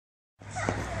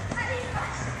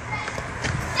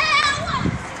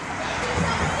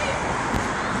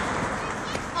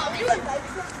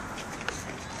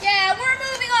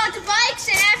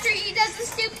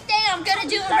I'm gonna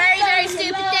do a very, very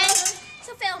stupid thing.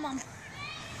 So film them.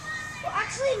 Well,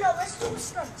 actually, no. Let's do a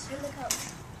stunt in the coat.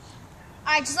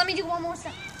 All right, just let me do one more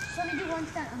stunt. Just let me do one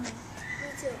stunt on me. Me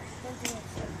too.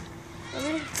 All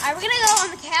right, we're gonna go on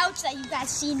the couch that you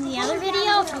guys seen in the other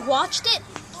video. If you watched it,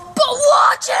 go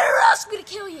watch it, or else I'm gonna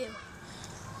kill you.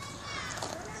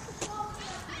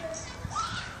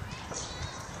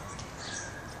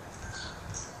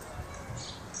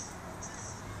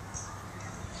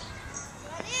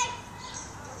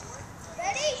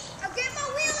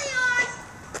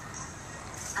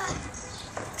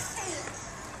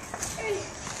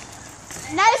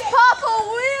 Nice Papa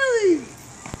Willie!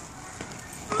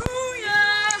 Ooh,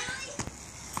 yeah!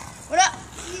 What up?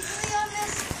 Easily on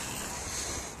this.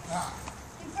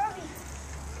 You probably.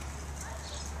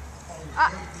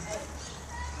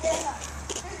 Yeah.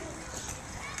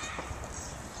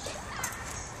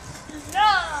 No!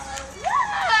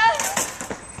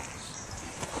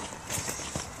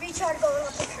 Retard going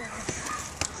up the curve.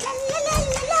 La la la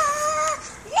la la!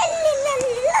 La la la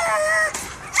la!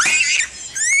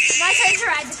 My turn to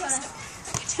ride, Dakota.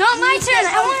 No, my turn. I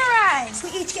want to ride. We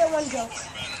each get one joke.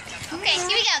 Okay, here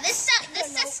we go. This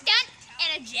is a stunt and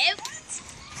a joke.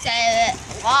 So,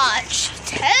 watch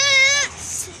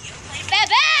this.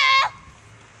 Baby!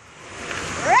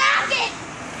 Rocket!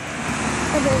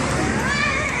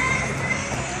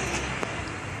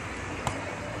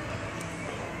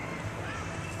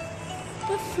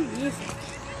 What's the music?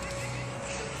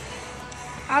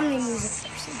 I'm the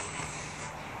music person.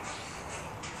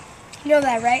 You know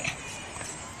that, right?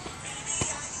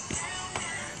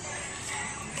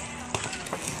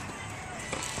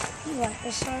 You like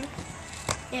this song?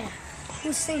 Yeah.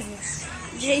 Who sings this?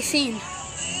 JC.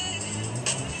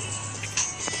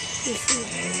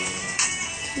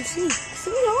 You see?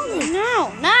 Sing it all then.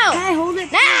 No. Can I hold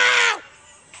it?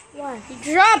 No! What? You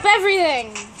drop everything.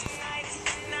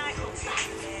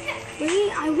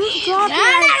 Wait, I won't drop No, it.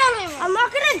 no. I'm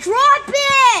not gonna drop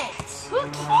it. Who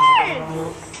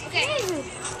cares? Okay.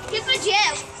 Here's my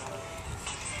jail.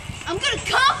 I'm gonna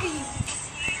conquer you.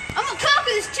 I'm gonna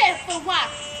conquer this jail for a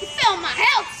while. You fell in my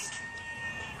house.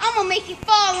 I'm gonna make you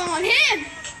fall on him.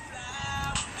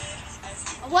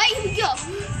 Away you go.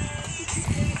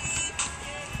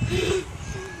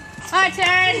 My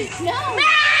turn. No.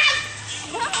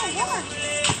 No, what?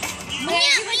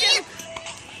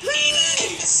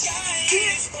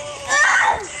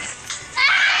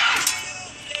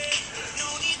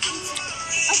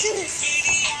 I'll do this.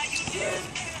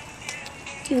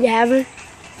 Do you have him?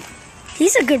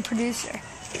 He's a good producer.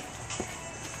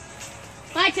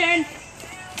 My turn.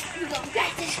 Here we go.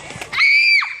 Got this.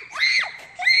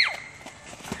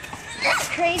 This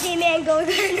crazy man going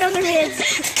to another man's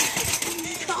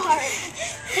car.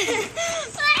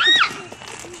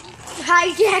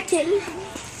 Hijacking.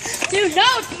 Dude, no,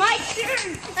 it's my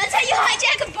turn. That's how you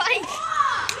hijack a bike.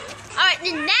 Alright,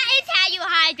 then that is how you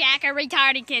hijack a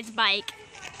retarded kid's bike.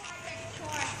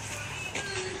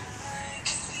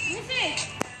 Let me see.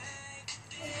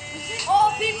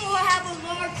 All people who have a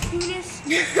large penis.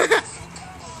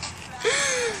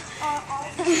 All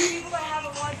people that have a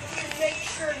large penis, make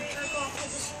sure to jerk off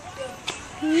with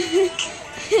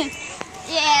this.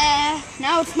 Yeah.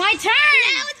 Now it's my turn.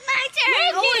 Now it's my turn.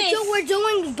 We're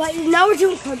doing, but now we're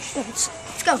doing punch stunts.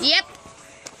 Let's go. Yep.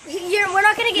 We're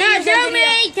not gonna get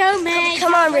Do me.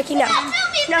 Come on, Ricky. No,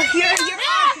 you're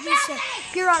our producer.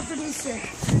 You're our producer.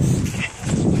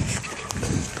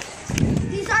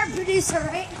 He's our producer,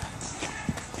 right?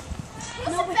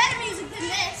 What's the better music than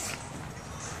this?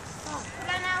 Put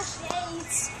on our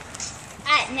shades.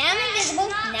 Alright, now I'm invisible.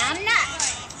 Now I'm not.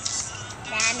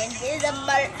 Now I'm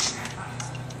invisible.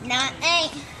 Now I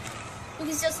ain't. You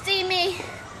can still see me.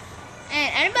 And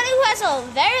anybody who has a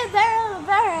very, very,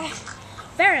 very,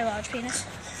 very large penis,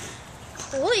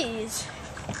 please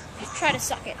try to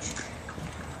suck it.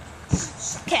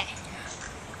 Okay.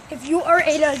 If you are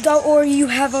an adult or you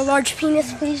have a large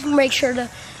penis, please make sure to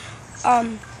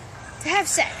have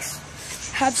sex.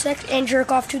 Have sex and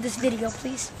jerk off to this video,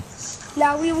 please.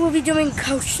 Now we will be doing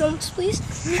coach stunts, please.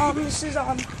 This is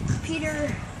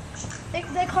Peter.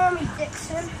 They call me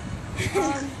Dixon.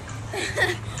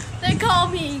 They call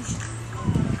me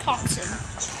Toxin.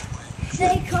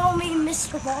 They call me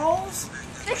Mr. Balls.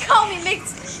 They call me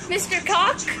Mr.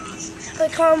 Cock. They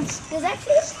call him. There's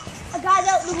actually a guy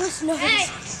that Lewis knows. Hey.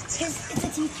 It's a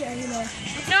teacher, you know.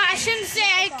 No, I shouldn't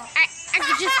say I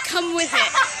could just come with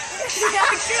it.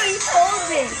 Not true, he told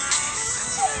me.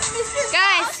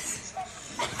 Guys,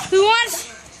 who wants?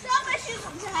 Stop my shoes,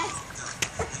 guys.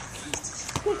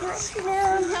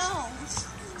 No.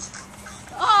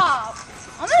 Oh,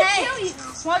 I'm gonna kill you.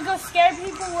 Want to go scare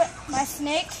people with my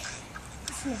snake?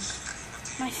 snake?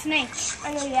 My snake.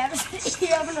 I know you have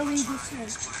an illegal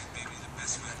snake.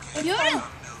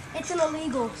 It's an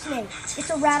illegal snake. It's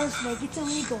a rattlesnake. It's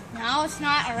illegal. No, it's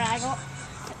not a rattle.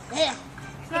 Yeah.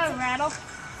 It's not a rattle.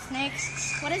 Snake.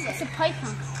 What is It's a it?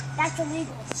 python. That's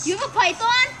illegal. You have a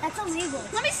python? That's illegal.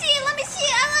 Let me see. I love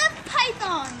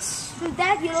pythons. Dude,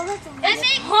 that's illegal. It's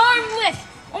harmless.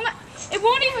 Oh my! It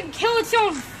won't even kill its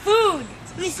own food.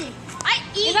 Let me see. I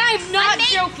eat. And I am not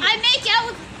joking. I make out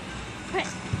with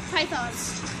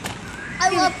pythons. I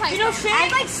love pythons. You know I Shane?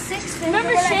 have like 6 things.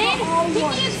 Remember but I Shane? got all He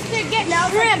one. used to get Now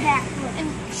it's like shrimp backflip. and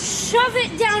shove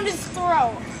it down his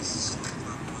throat.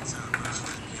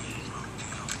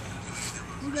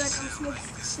 You got some smoke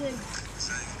cig.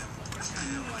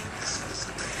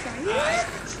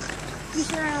 You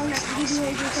sure I don't have to give you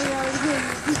anything around here?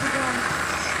 Keep it going.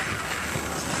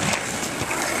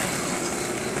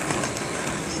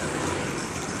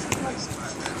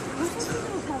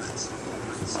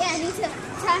 Yeah, I need to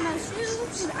tie my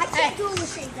shoes. I can't do it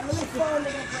with shades. I'm gonna fall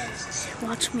into that place.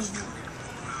 Watch me.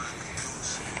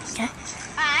 Okay.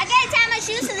 I gotta tie my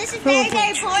shoes, so this is very,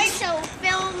 very boring. So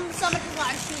film someone can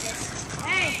watch do this.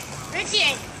 Hey,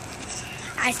 Ricky.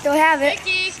 I still have it.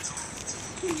 Ricky.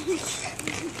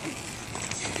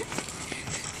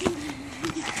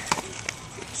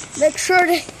 Make sure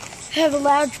to have a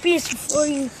loud speech before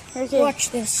you watch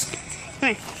this.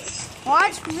 Hey.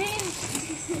 Watch me.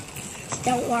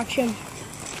 Don't watch him.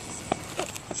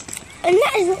 And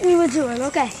that is what we were doing.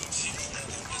 Okay.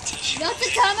 You have to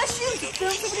tie my shoes to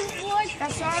film somebody watch.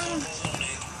 That song,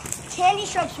 Candy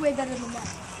Shop's way better than that.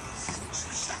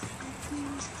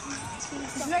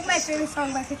 This is like my favorite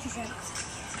song by 50 Cent.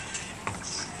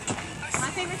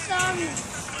 My favorite song.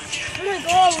 I'm like,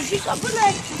 oh, she's up with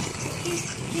that.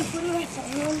 She's putting that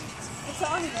song on. What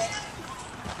song is it?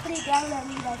 Put it down at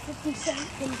me by 50 Cent.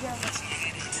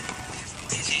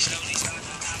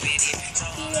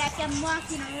 Feel like I'm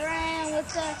walking around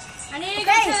with the. I need to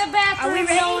go to the bathroom. Are we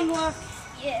ready? No one left.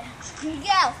 Yeah. Here we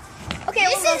go. Okay,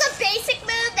 This is a basic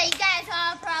move that you guys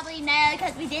all probably know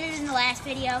because we did it in the last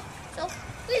video. So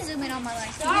please zoom in on my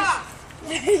life. Stop.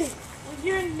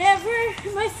 You're never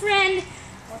my friend.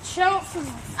 Watch out for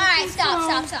me. Alright,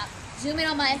 stop. Zoom in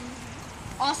on my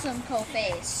awesome cool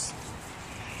face.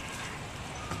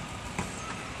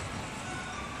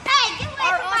 Hey, get away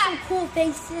our from awesome my... cool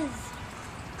faces.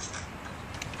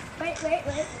 Wait.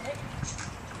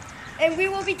 And we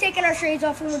will be taking our shades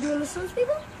off when we're doing this to those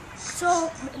people.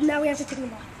 So now we have to take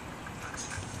them off.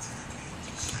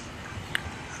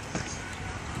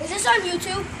 Is this on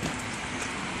YouTube?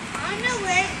 I know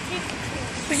where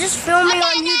We're just filming okay,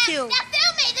 on YouTube. Now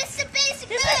film me. This is a basic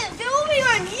move. Filming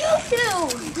on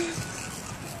YouTube.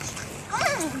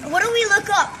 What do we look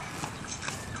up?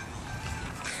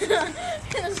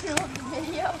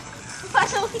 Video. Why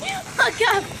don't we look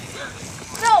up?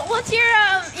 No, what's your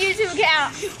YouTube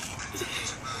account?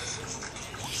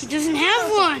 He doesn't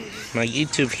have one. My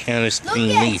YouTube account is Look,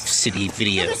 Greenleaf yes. City Look at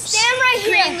Videos. stand right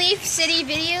here. Greenleaf City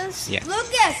Videos. Yeah.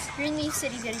 Lucas, Greenleaf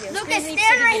City Videos. Lucas, Greenleaf stand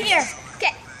City right here. Videos.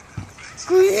 Okay.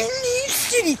 Greenleaf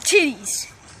City Titties.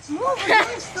 Move, we're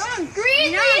doing stunts.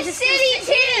 Greenleaf City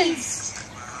Titties.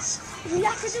 We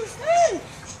have to do stunts.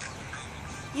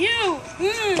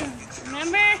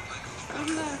 Remember?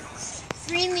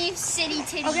 Greenleaf City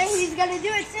Titties. Okay, he's gonna do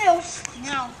it too.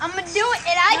 No, I'm gonna do it,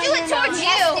 and I do it towards He you.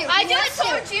 has to. I He do has it to.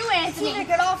 towards you, It's either Anthony.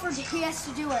 get off or he has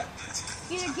to do it.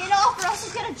 Either get off, or else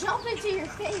it's gonna jump into your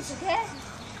face. Okay?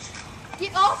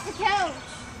 Get off the couch.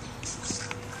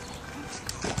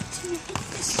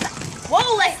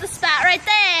 Whoa, that's the spot right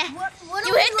there. What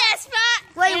You hit that spot.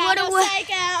 Wait, and what I do go we-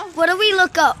 psycho. What do we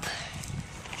look up?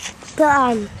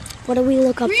 What do we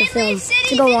look up to film Greenleaf City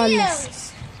to go on this?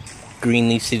 Videos.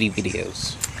 Greenleaf City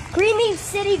Videos. Greenleaf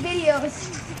City Videos.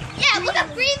 Yeah, look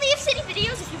up Greenleaf City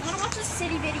Videos if you want to watch a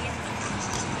city video.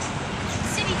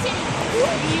 City Titty.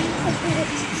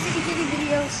 City Titty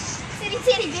Videos. City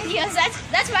Titty Videos.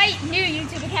 That's my new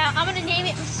YouTube account. I'm gonna name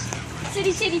it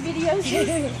City Titty Videos.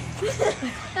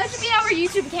 That should be our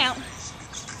YouTube account.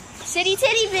 City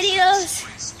Titty Videos.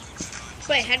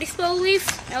 Wait, how do you spell leaf?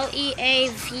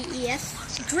 L-E-A-V-E-S?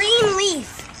 Greenleaf.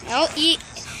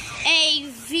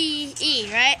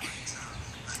 L-E-A-V-E, right?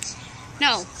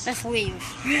 No, that's leaf.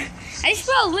 How do you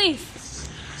spell leaf?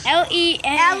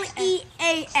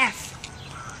 L-E-A-F.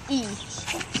 E.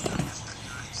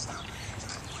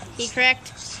 E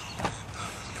correct?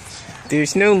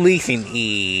 There's no leaf in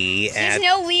E There's at,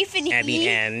 no leaf in at E. the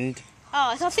end.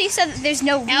 Oh, I thought you said that there's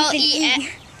no leaf in E.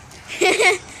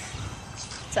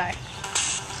 Sorry.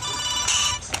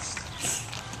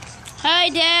 Hi,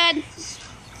 Dad.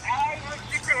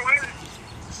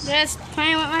 Just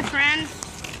playing with my friend.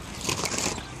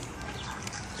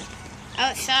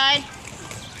 outside.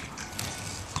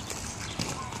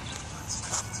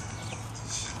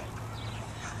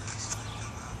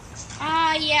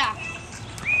 Yeah.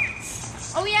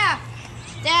 Oh yeah,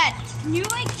 Dad, can you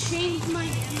like change my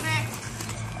number?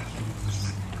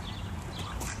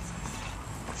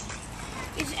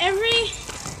 Is every,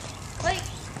 like,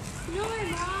 you know my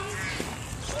mom's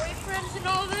boyfriends and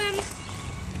all them?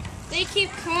 They keep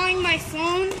calling my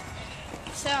phone,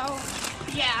 so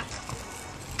yeah,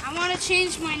 I want to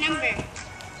change my number.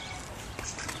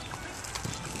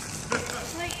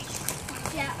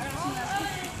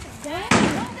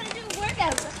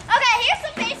 Okay, here's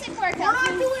some basic workouts. We're not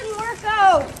doing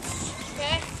workouts.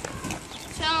 Okay.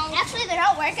 So Actually, they're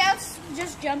not workouts,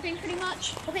 just jumping pretty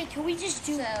much. Okay, can we just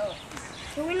do So,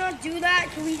 Can we not do that?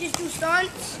 Can we just do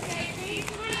stunts?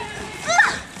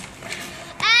 Ow!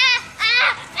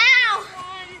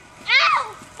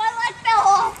 Ow! My leg fell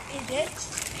off. Is it?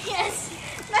 Yes,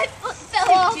 my foot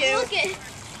fell off. you. Look at,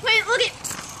 wait, look at,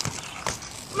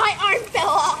 my arm fell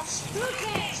off.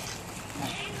 okay.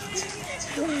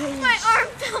 My arm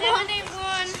fell off.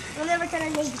 71. Whenever can I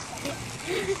make it?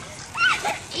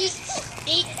 Eat.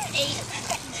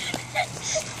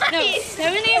 No,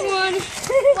 71.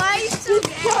 Why are you so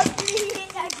gay?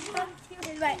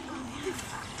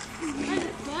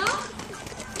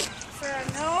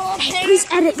 Please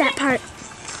edit that part.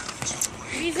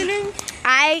 Reasoning?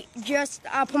 I just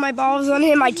put my balls on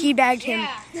him. I teabagged him.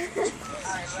 Yeah.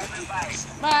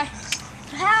 Bye.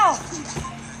 How?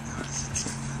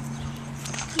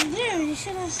 You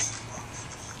should have.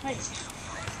 Wait.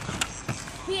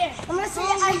 Here. I'm gonna say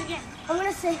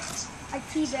I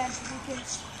teabagged Lucas.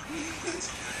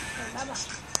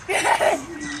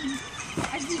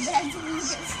 I do bad to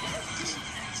Lucas.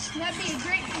 That'd be a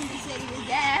great thing to say to your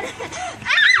dad.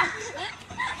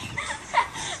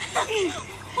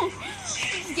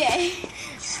 He's gay.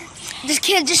 This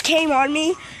kid just came on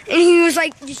me, and he was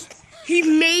like, he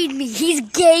made me. He's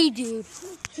gay, dude.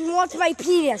 He wants my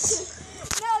penis.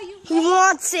 No, you. He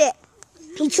wants it.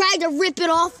 He tried to rip it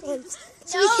off him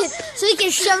so he can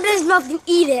shove it in his mouth and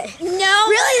eat it. No.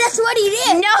 Really, that's what he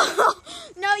did.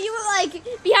 No, you were like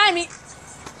behind me.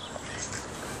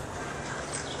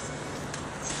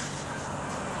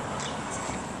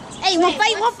 Hey, we'll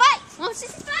fight. We'll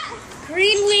sissy fight.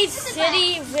 Greenleaf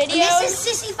City videos. This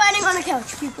is sissy fighting on the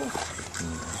couch, people.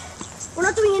 We're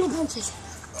not doing any punches.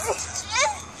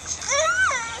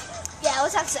 Yeah,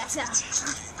 let's have sex now.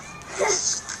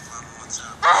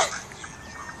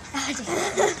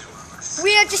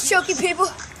 We are just choking people.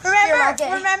 Remember?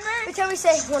 Every time we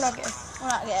say we're not gay. We're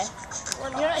not gay. You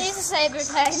don't need to say every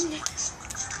time.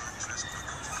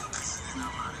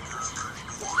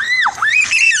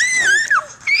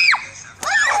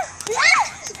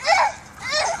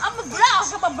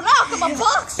 I'm a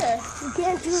boxer. You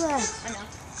can't do that. I know.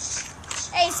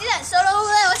 Hey, see that soda over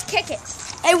there? Let's kick it.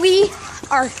 And we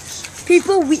are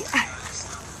people. We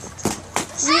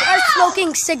are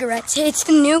smoking cigarettes. It's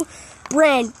the new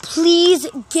brand. Please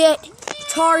get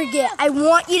Target. I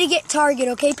want you to get Target,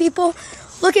 okay, people?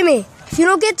 Look at me. If you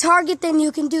don't get Target, then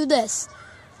you can do this.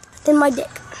 Then my dick.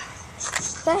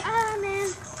 Okay?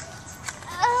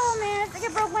 Oh man, I think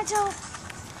I broke my toe.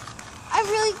 I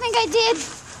really think I did.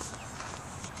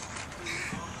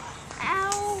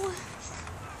 Ow.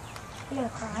 You gonna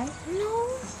cry? No.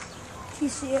 You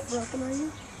see it broken on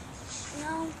you?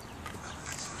 No.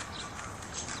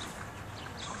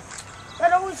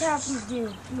 That always happens,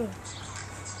 dude. Me.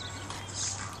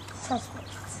 Trust me.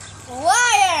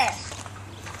 Liar.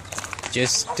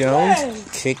 Just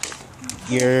don't kick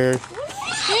your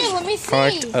Dude, let me see.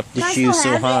 part up the Can I shoe still so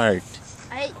have it? hard.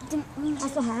 I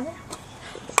still have it?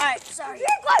 Alright, sorry. You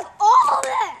got all of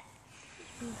it!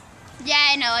 Yeah,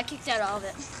 I know. I kicked out all of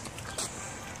it.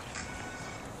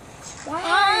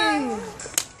 Why?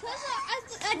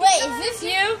 Wait, is this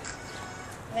you?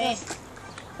 Wait. I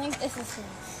think this is him.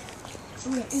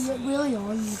 Is it really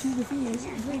on YouTube? If it is,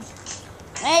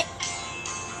 Wait.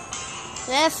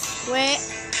 This.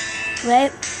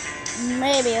 Wait.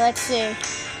 Maybe. Let's see.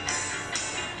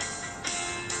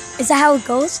 Is that how it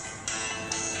goes?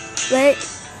 Wait.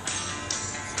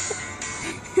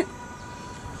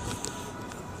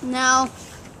 No.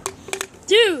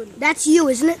 Dude, that's you,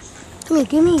 isn't it? Come here,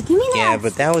 give me that. Yeah,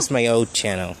 but that was my old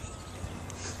channel.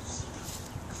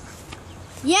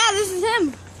 Yeah, this is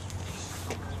him.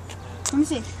 Let me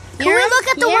see. Can we look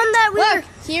at the one that we were...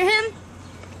 Hear him?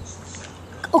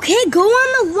 Okay, go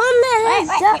on the one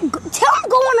that... Tell him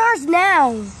go on ours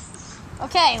now.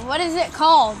 Okay, what is it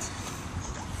called?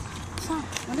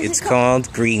 It's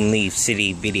called Greenleaf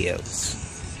City Videos.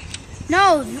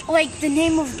 No, like the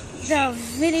name of the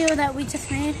video that we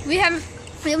just made. We have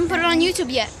We haven't put it on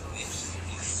YouTube yet.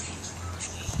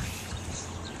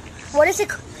 What is it?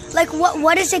 Like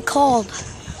what is it called?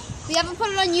 We haven't put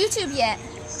it on YouTube yet.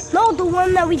 No, the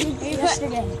one that we did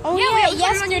yesterday. Oh yeah,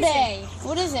 yesterday.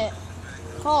 What is it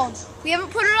called? We haven't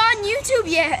put it on YouTube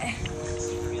yet.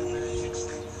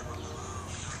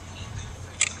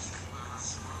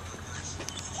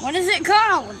 What is it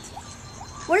called?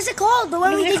 What is it called? The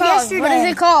one we did yesterday. What is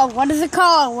it called? What is it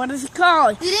called? What is it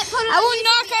called? You didn't put it I will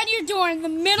knock on your door in the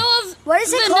middle of What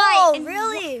is it the called? night and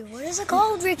Really? What is it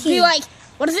called, Ricky? be like,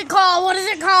 what is it called? What is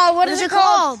it called? What is it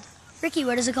called? Ricky,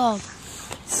 what is it called?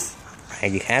 I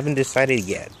haven't decided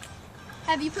yet.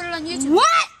 Have you put it on YouTube?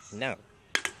 What? No.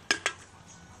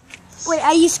 Wait,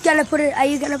 are you gonna put it? Are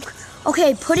you gonna?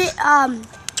 Okay, put it. How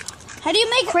do you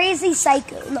make Crazy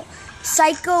psycho. No,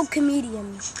 psycho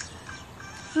comedians.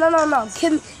 No.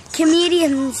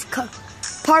 Comedians.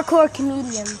 Parkour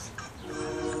comedians.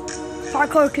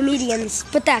 Parkour comedians.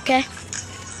 Put that, okay?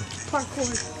 Parkour.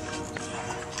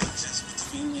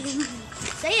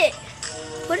 Say it.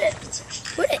 Put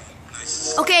it.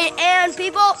 Okay, and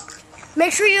people,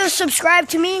 make sure you subscribe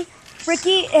to me,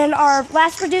 Ricky, and our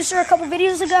last producer a couple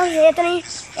videos ago,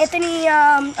 Anthony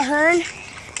Hearn,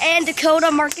 and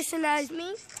Dakota, Marcus, and that is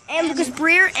me, and Lucas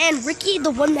Breer, and Ricky,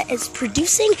 the one that is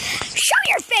producing. Show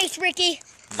your face, Ricky.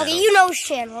 Okay, you know his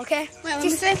channel, okay? Wait, let me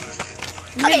see.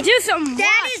 Okay, do something.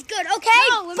 that is good, okay?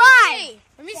 No, let me bye. see.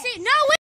 Let me see. No, wait.